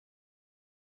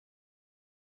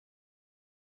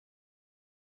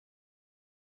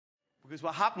Because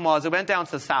what happened was I went down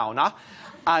to the sauna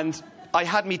and I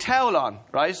had me towel on,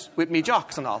 right, with me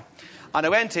jocks and all. And I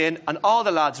went in and all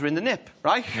the lads were in the nip,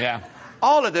 right? Yeah.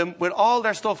 All of them with all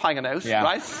their stuff hanging out,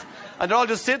 right? And they're all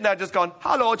just sitting there just going,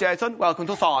 hello, Jason, welcome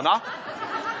to sauna.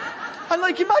 And,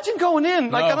 like, imagine going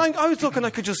in. Like, and I was looking,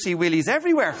 I could just see willies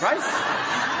everywhere, right?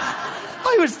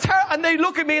 I was and they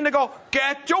look at me and they go,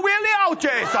 get your willy out,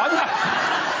 Jason. And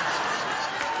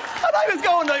I was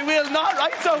going, I will not,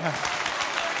 right? So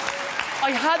I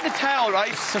had the towel,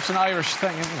 right? Such an Irish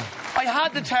thing, isn't it? I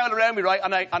had the towel around me, right,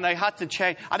 and I had to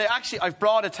change. And I've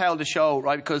brought a towel to show,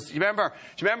 right, because do you remember,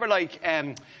 like,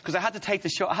 because I had to take the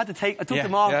show, I took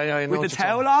them off with the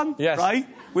towel on, right,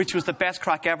 which was the best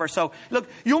crack ever. So, look,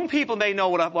 young people may know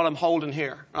what I'm holding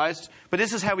here, right, but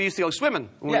this is how we used to go swimming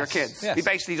when we were kids. We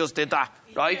basically just did that,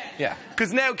 right? Yeah.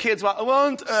 Because now kids want, I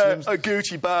want a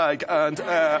Gucci bag and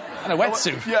a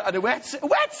wetsuit. And a wetsuit. A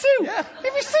wetsuit! Yeah.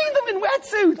 Have you seen them in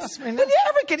wetsuits? Will you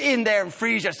ever get in there and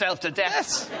freeze yourself to death?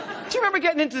 Yes. Do you remember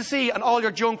getting into the sea and all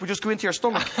your junk would just go into your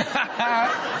stomach?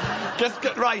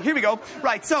 Right, here we go.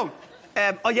 Right, so,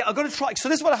 I'm going to try. So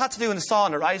this is what I had to do in the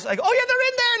sauna, right? It's like, oh yeah, they're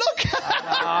in there, look!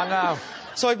 Oh, no.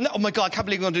 So, oh my God, I can't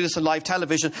believe we're going to do this on live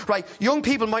television. Right, young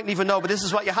people mightn't even know, but this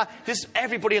is what you had.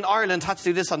 Everybody in Ireland had to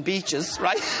do this on beaches,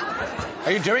 right?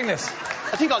 Are you doing this?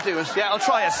 I think I'll do it. Yeah, I'll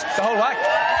try it. The whole whack?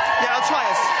 Yeah, I'll try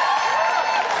it.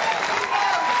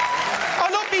 Oh,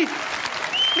 look, me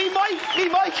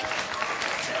mic.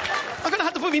 I'm going to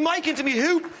have to put me mic into me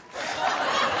hoop.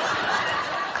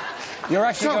 You're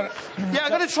actually going to... Yeah, I'm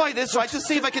going to try this, right, to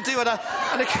see if I can do it. Okay,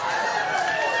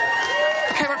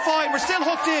 we're fine. We're still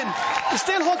hooked in. We're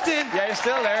still hooked in. Yeah, you're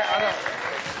still there. I know.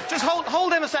 Just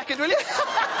hold them a second, will you?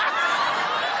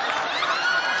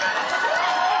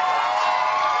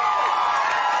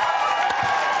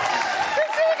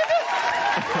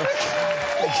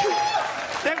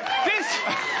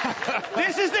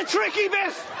 This is the tricky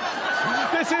bit.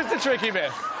 This is the tricky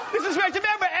bit. This is where, do you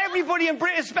remember everybody in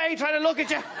British Bay trying to look at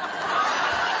you?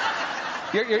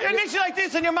 You're literally like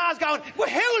this and your ma's going, well,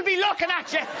 who will be looking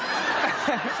at you?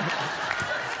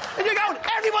 And you're going,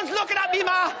 everyone's looking at me,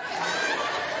 ma.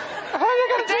 How are you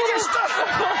going to do your stuff?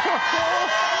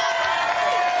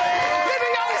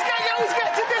 You always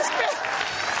get to this bit.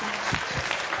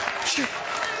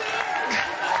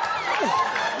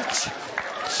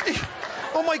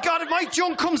 Oh my God, if my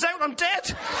junk comes out, I'm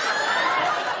dead.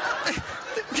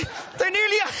 They're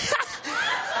nearly...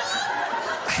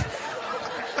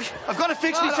 I've got to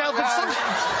fix myself.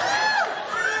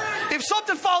 If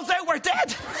something falls out, we're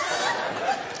dead.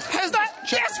 How's that?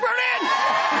 Yes, we're